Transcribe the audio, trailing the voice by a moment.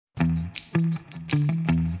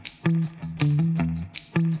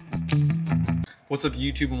What's up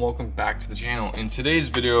YouTube, and welcome back to the channel. In today's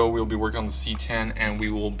video we'll be working on the C10 and we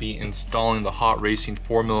will be installing the Hot Racing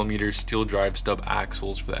 4mm steel drive stub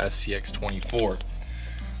axles for the SCX24.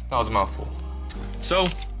 That was a mouthful. So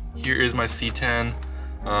here is my C10.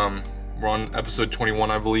 We're on episode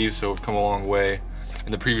 21 I believe, so we've come a long way.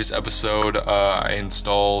 In the previous episode I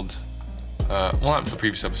installed, well not the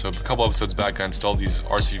previous episode, but a couple episodes back I installed these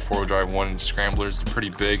RC 4-wheel drive 1-inch scramblers. They're pretty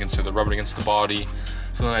big and so they're rubbing against the body.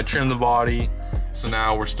 So then I trimmed the body. So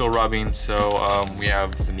now we're still rubbing, so we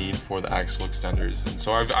have the need for the axle extenders. And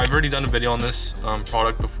so I've already done a video on this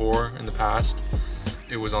product before in the past.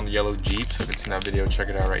 It was on the yellow Jeep, so if it's in that video, check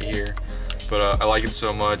it out right here. But I like it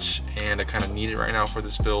so much, and I kind of need it right now for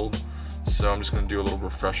this build. So I'm just going to do a little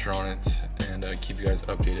refresher on it and keep you guys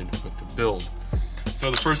updated with the build.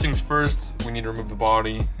 So the first things first, we need to remove the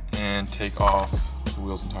body and take off the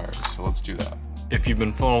wheels and tires. So let's do that. If you've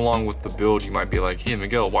been following along with the build, you might be like, hey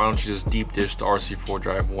Miguel, why don't you just deep dish the RC4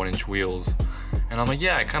 drive 1-inch wheels? And I'm like,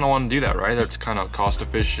 yeah, I kind of want to do that, right? That's kind of cost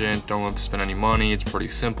efficient, don't have to spend any money, it's pretty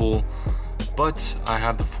simple. But I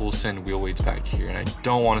have the full send wheel weights back here, and I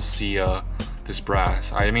don't want to see this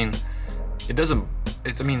brass. I mean,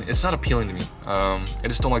 it's not appealing to me. I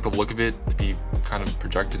just don't like the look of it to be kind of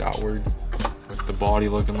projected outward, with the body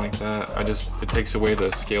looking like that. It takes away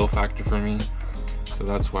the scale factor for me. So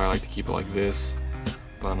that's why I like to keep it like this.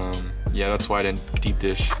 But yeah, that's why I didn't deep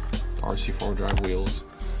dish the RC4 drive wheels.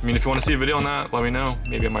 I mean, if you want to see a video on that, let me know.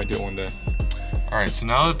 Maybe I might do it one day. Alright, so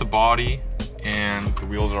now that the body and the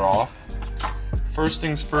wheels are off, first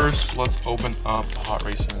things first, let's open up the Hot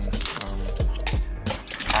Racing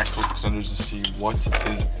axle extenders to see what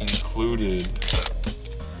is included.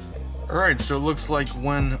 Alright, so it looks like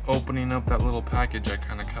when opening up that little package, I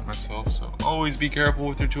kind of cut myself. So always be careful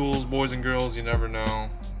with your tools, boys and girls. You never know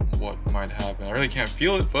what might happen. I really can't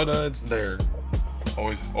feel it, but it's there.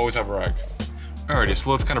 Always have a rack. Alrighty,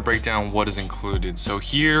 so let's kind of break down what is included. So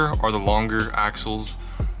here are the longer axles.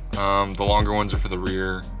 The longer ones are for the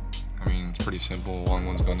rear. I mean, it's pretty simple. The long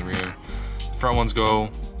ones go in the rear. The front ones go,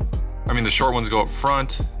 the short ones go up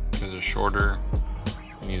front because they're shorter.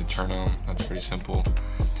 You need to turn them. That's pretty simple.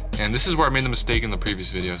 And this is where I made the mistake in the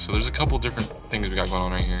previous video. So there's a couple different things we got going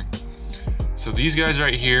on right here. So these guys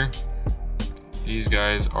right here, these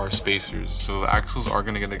guys are spacers. So the axles are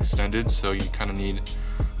gonna get extended, so you kind of need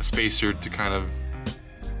a spacer to kind of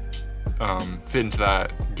fit into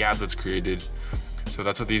that gap that's created. So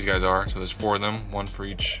that's what these guys are. So there's 4 of them, 1 for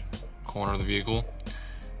each corner of the vehicle.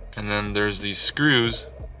 And then there's these screws,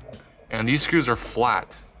 and these screws are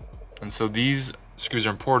flat. And so these screws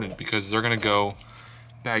are important because they're gonna go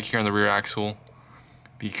back here on the rear axle,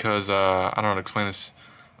 because I don't know how to explain this.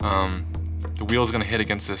 The wheel is going to hit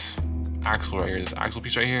against this axle right here, this axle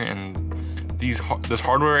piece right here, and this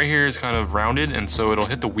hardware right here is kind of rounded, and so it'll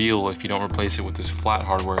hit the wheel if you don't replace it with this flat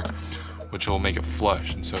hardware, which will make it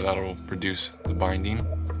flush, and so that'll reduce the binding.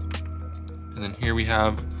 And then here we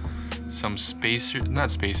have some spacers,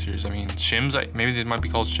 shims. Maybe they might be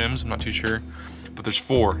called shims, I'm not too sure, but there's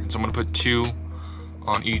 4, and so I'm going to put 2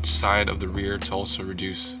 on each side of the rear to also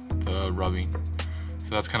reduce the rubbing.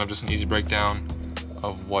 So that's kind of just an easy breakdown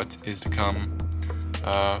of what is to come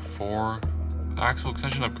for the axle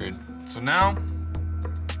extension upgrade. So now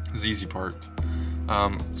is the easy part.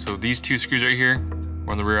 So these 2 screws right here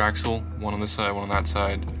are on the rear axle, one on this side, one on that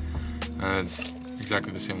side, and it's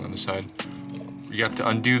exactly the same on the other side. You have to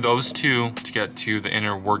undo those 2 to get to the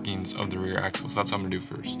inner workings of the rear axle. So that's what I'm gonna do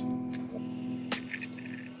first.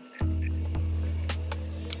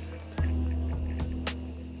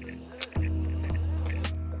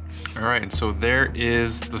 Alright, and so there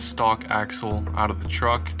is the stock axle out of the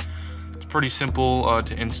truck. It's pretty simple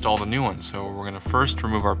to install the new one. So we're going to first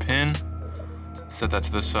remove our pin, set that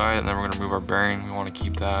to the side, and then we're going to remove our bearing. We want to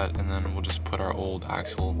keep that, and then we'll just put our old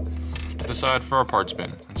axle to the side for our parts bin.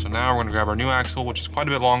 And so now we're going to grab our new axle, which is quite a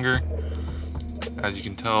bit longer. As you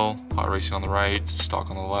can tell, Hot Racing on the right, stock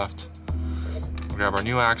on the left. We'll grab our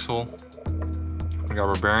new axle, we'll grab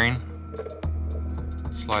our bearing,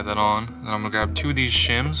 slide that on, and then I'm going to grab 2 of these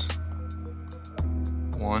shims.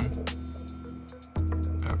 One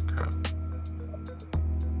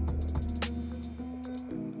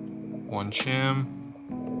shim,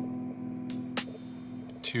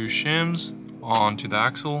 2 shims onto the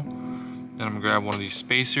axle. Then I'm gonna grab one of these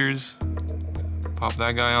spacers, pop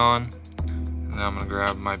that guy on, and then I'm gonna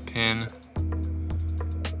grab my pin,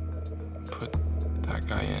 put that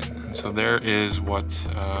guy in. And so there is what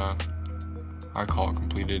I call a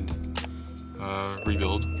completed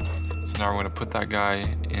rebuild. So now we're going to put that guy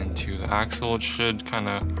into the axle. It should kind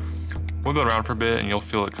of wiggle around for a bit, and you'll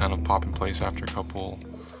feel it kind of pop in place after a couple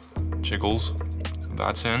jiggles. So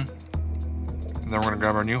that's in. then we're gonna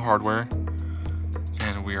grab our new hardware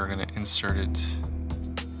and we are gonna insert it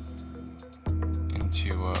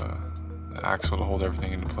into the axle to hold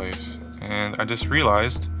everything into place. And I just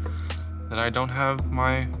realized that I don't have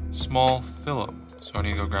my small Phillip, so I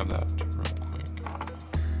need to go grab that real quick.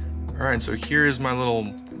 Alright, so here is my little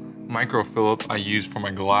micro Phillip I use for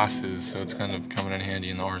my glasses, so it's kind of coming in handy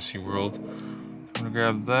in the RC world. I'm gonna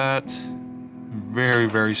grab that. Very,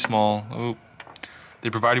 very small. Oh, they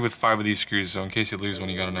provide you with 5 of these screws, so in case you lose one,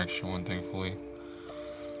 you got an extra one, thankfully.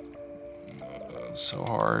 It's so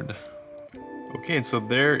hard. Okay, and so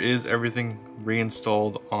there is everything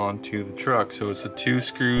reinstalled onto the truck. So it's the 2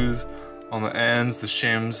 screws on the ends, the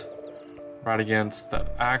shims right against the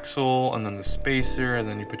axle, and then the spacer, and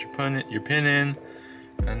then you put your pin in,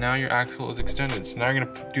 and now your axle is extended. So now you're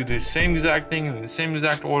gonna do the same exact thing in the same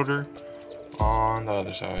exact order on the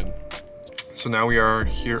other side. So now we are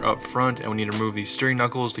here up front, and we need to remove these steering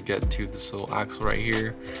knuckles to get to this little axle right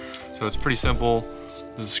here. So it's pretty simple.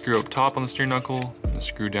 There's a screw up top on the steering knuckle, and a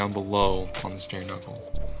screw down below on the steering knuckle.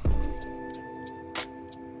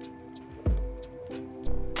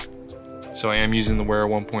 So I am using the Wera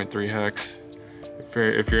 1.3 hex. If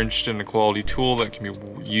you're interested in a quality tool that can be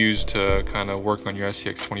used to kind of work on your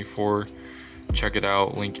SCX24, check it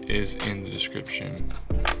out. Link is in the description.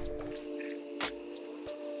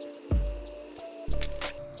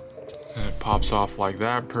 And it pops off like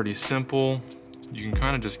that, pretty simple. You can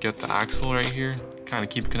kind of just get the axle right here, kind of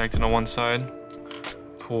keep it connected on one side,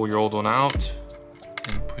 pull your old one out,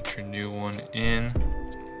 and put your new one in.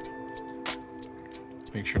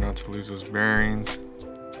 Make sure not to lose those bearings.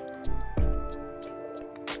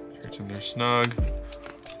 Sure it's in there snug.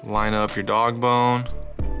 Line up your dog bone,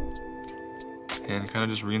 and kind of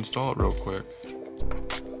just reinstall it real quick.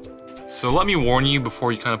 So let me warn you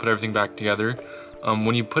before you kind of put everything back together.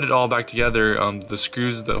 When you put it all back together, the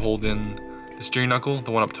screws that hold in the steering knuckle,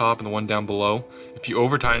 the one up top and the one down below, if you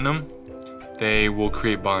over tighten them, they will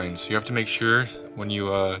create binds. So you have to make sure when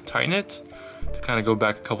you tighten it to kind of go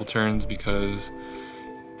back a couple turns, because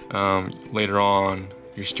later on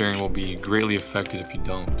your steering will be greatly affected if you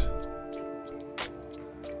don't.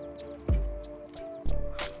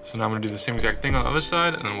 So now I'm going to do the same exact thing on the other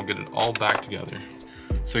side, and then we'll get it all back together.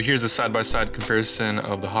 So here's a side-by-side comparison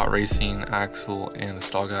of the hot racing axle and the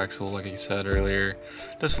stock axle. Like I said earlier,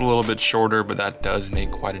 just a little bit shorter, but that does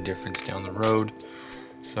make quite a difference down the road.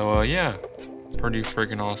 So yeah, pretty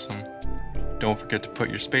freaking awesome. Don't forget to put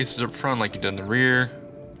your spacers up front like you did in the rear.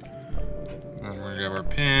 And we're gonna grab our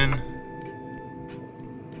pin,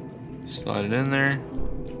 slide it in there.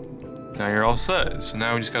 Now you're all set. So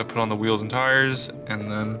now we just gotta put on the wheels and tires,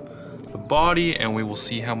 and then the body, and we will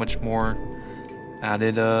see how much more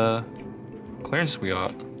added clearance we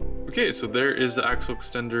got. Okay, so there is the axle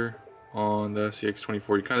extender on the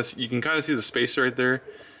SCX24. You can kind of see the spacer right there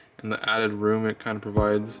and the added room it kind of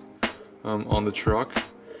provides on the truck.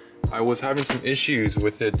 I was having some issues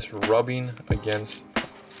with it rubbing against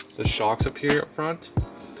the shocks up here up front.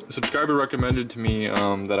 A subscriber recommended to me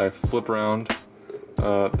that I flip around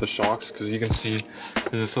the shocks, because you can see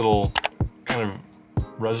there's this little kind of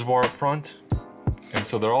reservoir up front, and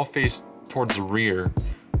so they're all faced towards the rear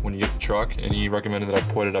when you get the truck, and he recommended that I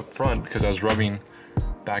put it up front because I was rubbing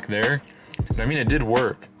back there. And I mean, it did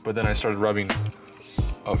work, but then I started rubbing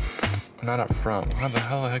up, not up front. How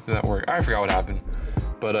the heck did that work? I forgot what happened.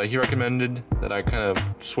 But he recommended that I kind of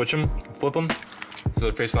switch them, flip them, so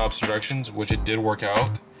they're facing opposite directions, which it did work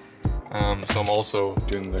out. So I'm also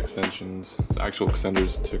doing the extensions, the actual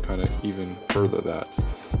extenders, to kind of even further that.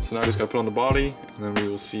 So now I just got to put on the body, and then we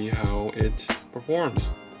will see how it performs.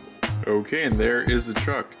 Okay, and there is the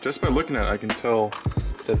truck. Just by looking at it, I can tell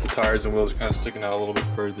that the tires and wheels are kind of sticking out a little bit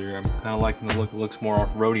further. I'm kind of liking the look. It looks more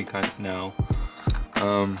off-roady kind of now.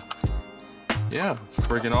 Yeah, it's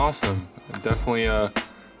freaking awesome. Definitely,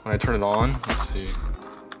 when I turn it on, let's see, is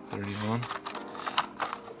it already on?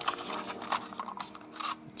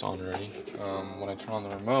 It's on already. When I turn on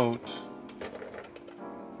the remote,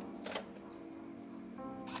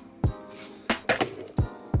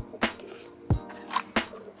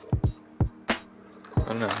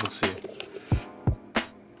 I don't know, let's see.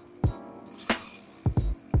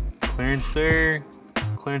 Clearance there,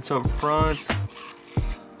 clearance up front.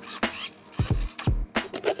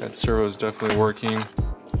 That servo is definitely working.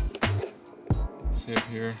 Let's see up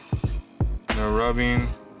here. No rubbing,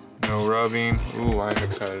 no rubbing. Ooh, I'm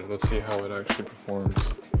excited. Let's see how it actually performs.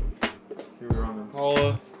 Here we're on the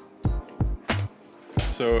Impala.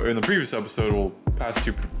 So in the previous episode, well, past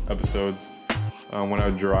 2 episodes, when I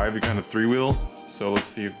would drive, it kind of 3-wheel. So let's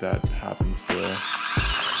see if that happens still.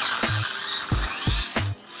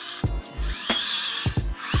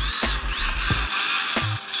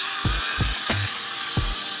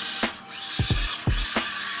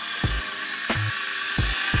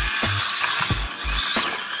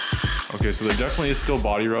 Okay, so there definitely is still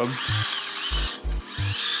body rub.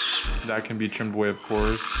 That can be trimmed away, of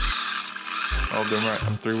course. Oh, damn right,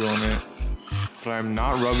 I'm three-wheeling it. But I'm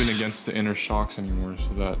not rubbing against the inner shocks anymore,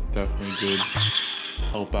 so that definitely did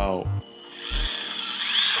help out.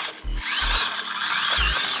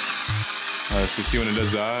 Alright, so see when it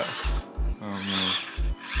does that? Oh no.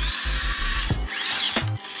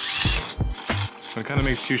 When it kind of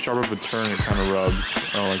makes too sharp of a turn, it kind of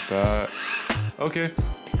rubs. Oh, like that. Okay,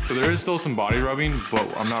 so there is still some body rubbing, but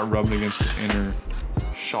I'm not rubbing against the inner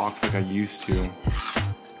shocks like I used to.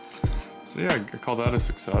 So yeah, I call that a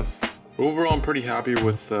success. Overall, I'm pretty happy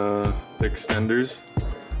with the extenders.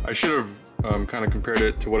 I should have kind of compared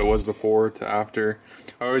it to what it was before to after.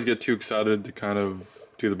 I always get too excited to kind of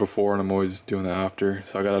do the before, and I'm always doing the after.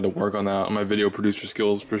 So I gotta work on that, on my video producer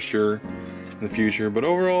skills for sure in the future. But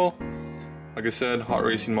overall, like I said, hot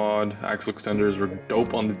racing mod, axle extenders were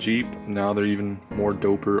dope on the Jeep. Now they're even more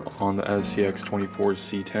doper on the SCX24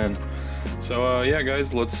 C10. So yeah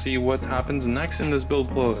guys, let's see what happens next in this build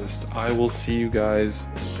playlist. I will see you guys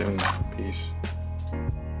soon.